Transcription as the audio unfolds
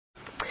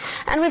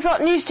And we've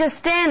got news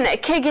just in.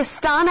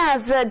 Kyrgyzstan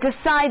has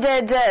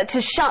decided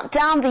to shut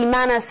down the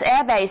Manas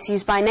airbase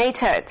used by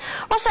NATO.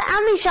 Russia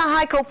and the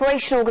Shanghai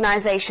Cooperation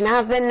Organization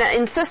have been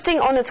insisting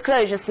on its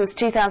closure since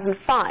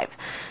 2005.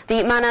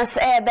 The Manas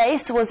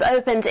airbase was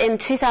opened in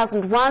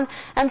 2001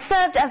 and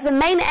served as the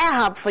main air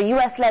hub for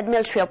US-led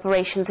military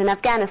operations in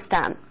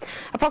Afghanistan.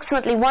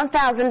 Approximately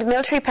 1,000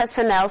 military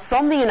personnel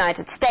from the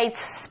United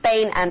States,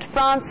 Spain and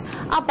France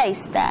are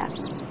based there.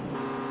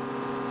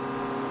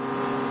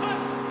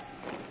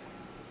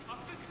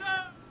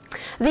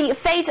 The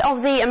fate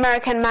of the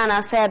American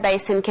Manas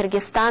airbase in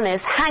Kyrgyzstan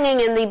is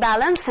hanging in the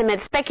balance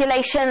amid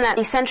speculation that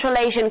the Central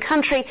Asian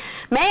country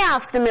may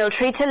ask the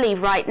military to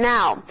leave right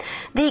now.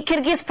 The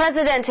Kyrgyz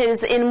president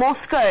is in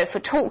Moscow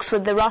for talks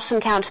with the Russian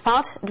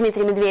counterpart,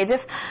 Dmitry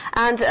Medvedev,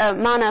 and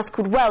Manas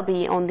could well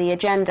be on the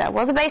agenda.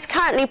 Well, the base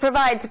currently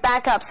provides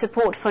backup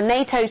support for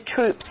NATO's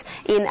troops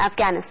in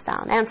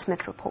Afghanistan. Anne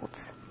Smith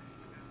reports.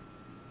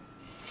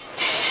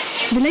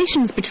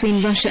 Relations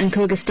between Russia and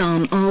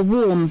Kyrgyzstan are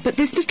warm, but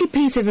this little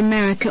piece of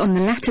America on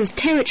the latter's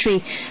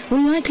territory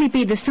will likely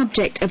be the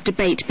subject of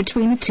debate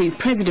between the two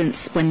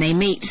presidents when they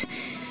meet.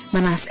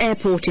 Manas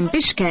Airport in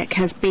Bishkek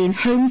has been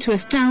home to a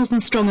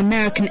 1,000-strong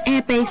American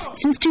airbase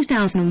since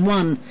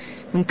 2001,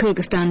 when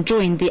Kyrgyzstan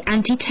joined the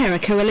anti-terror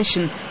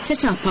coalition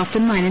set up after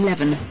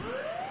 9/11.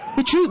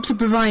 The troops are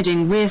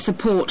providing rear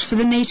support for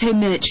the NATO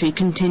military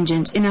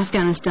contingent in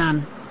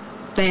Afghanistan.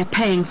 They are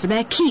paying for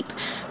their keep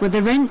with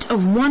a rent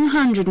of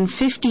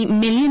 $150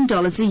 million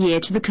a year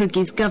to the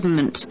Kyrgyz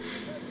government.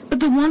 But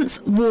the once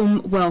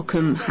warm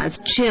welcome has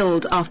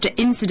chilled after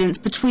incidents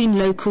between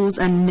locals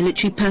and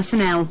military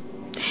personnel.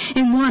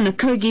 In one, a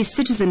Kyrgyz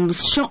citizen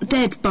was shot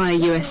dead by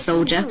a US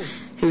soldier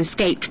who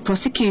escaped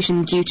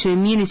prosecution due to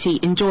immunity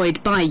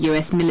enjoyed by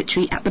US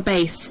military at the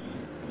base.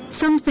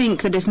 Some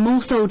think that if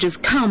more soldiers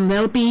come,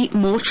 there'll be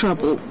more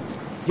trouble.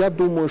 I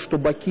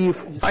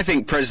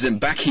think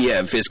President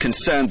Bakiyev is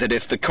concerned that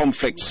if the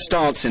conflict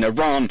starts in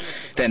Iran,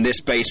 then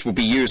this base will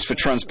be used for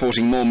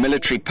transporting more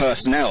military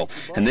personnel,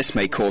 and this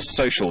may cause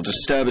social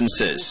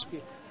disturbances.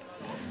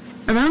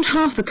 Around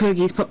half the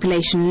Kyrgyz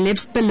population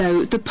lives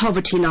below the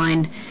poverty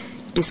line.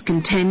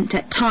 Discontent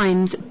at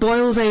times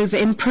boils over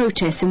in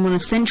protests in one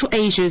of Central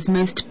Asia's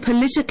most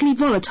politically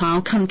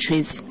volatile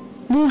countries.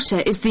 Water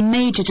is the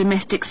major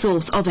domestic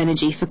source of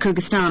energy for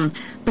Kyrgyzstan,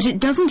 but it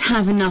doesn't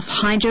have enough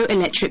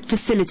hydroelectric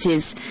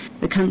facilities.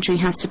 The country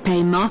has to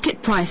pay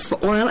market price for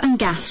oil and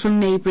gas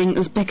from neighbouring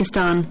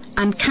Uzbekistan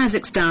and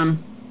Kazakhstan.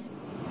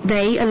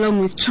 They,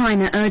 along with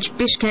China, urge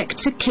Bishkek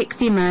to kick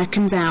the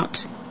Americans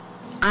out.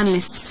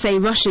 Analysts say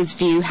Russia's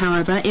view,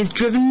 however, is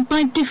driven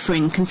by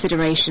differing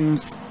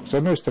considerations.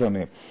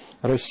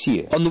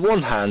 On the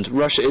one hand,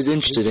 Russia is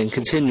interested in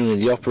continuing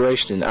the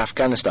operation in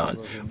Afghanistan,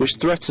 which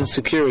threatens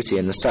security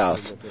in the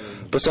south.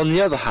 But on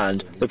the other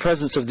hand, the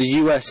presence of the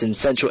US in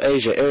Central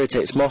Asia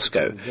irritates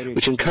Moscow,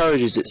 which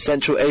encourages its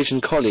Central Asian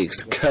colleagues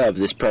to curb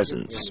this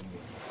presence.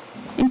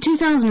 In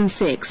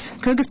 2006,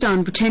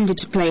 Kyrgyzstan pretended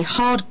to play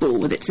hardball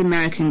with its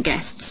American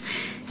guests,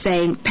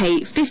 saying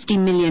pay $50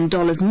 million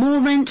more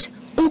rent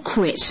or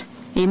quit.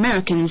 The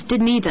Americans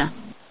did neither.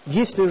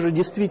 If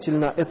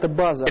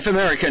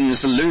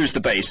Americans lose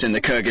the base in the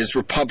Kyrgyz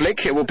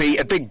Republic, it will be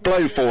a big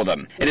blow for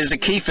them. It is a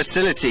key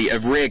facility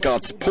of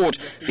rearguard support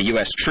for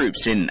US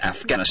troops in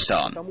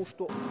Afghanistan.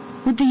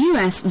 With the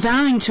US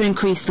vowing to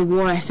increase the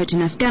war effort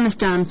in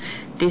Afghanistan,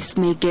 this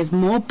may give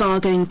more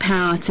bargaining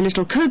power to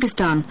little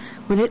Kyrgyzstan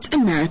with its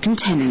American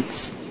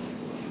tenants.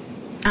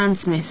 Anne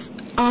Smith,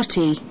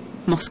 RT,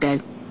 Moscow.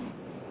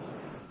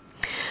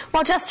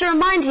 Well, just to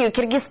remind you,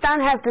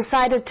 Kyrgyzstan has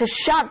decided to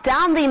shut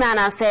down the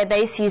Manas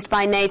airbase used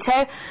by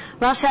NATO.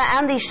 Russia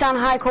and the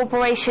Shanghai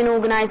Cooperation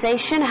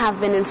Organization have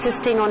been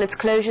insisting on its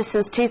closure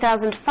since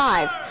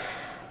 2005.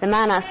 The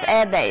Manas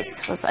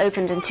airbase was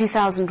opened in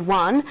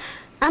 2001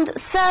 and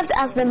served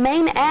as the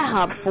main air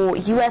hub for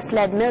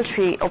US-led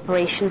military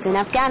operations in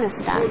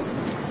Afghanistan.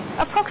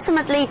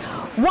 Approximately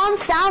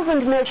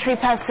 1,000 military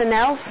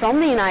personnel from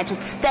the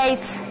United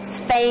States,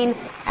 Spain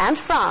and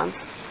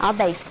France are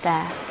based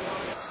there.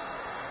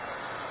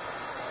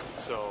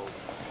 So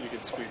you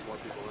can squeeze more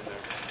people in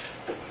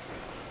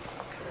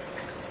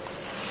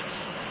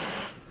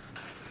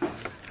there.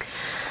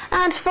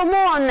 And for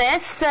more on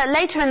this,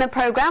 later in the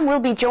program we'll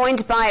be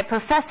joined by a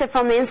professor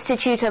from the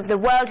Institute of the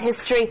World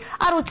History,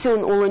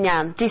 Arutun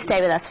Ulunyan. Do stay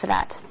with us for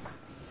that.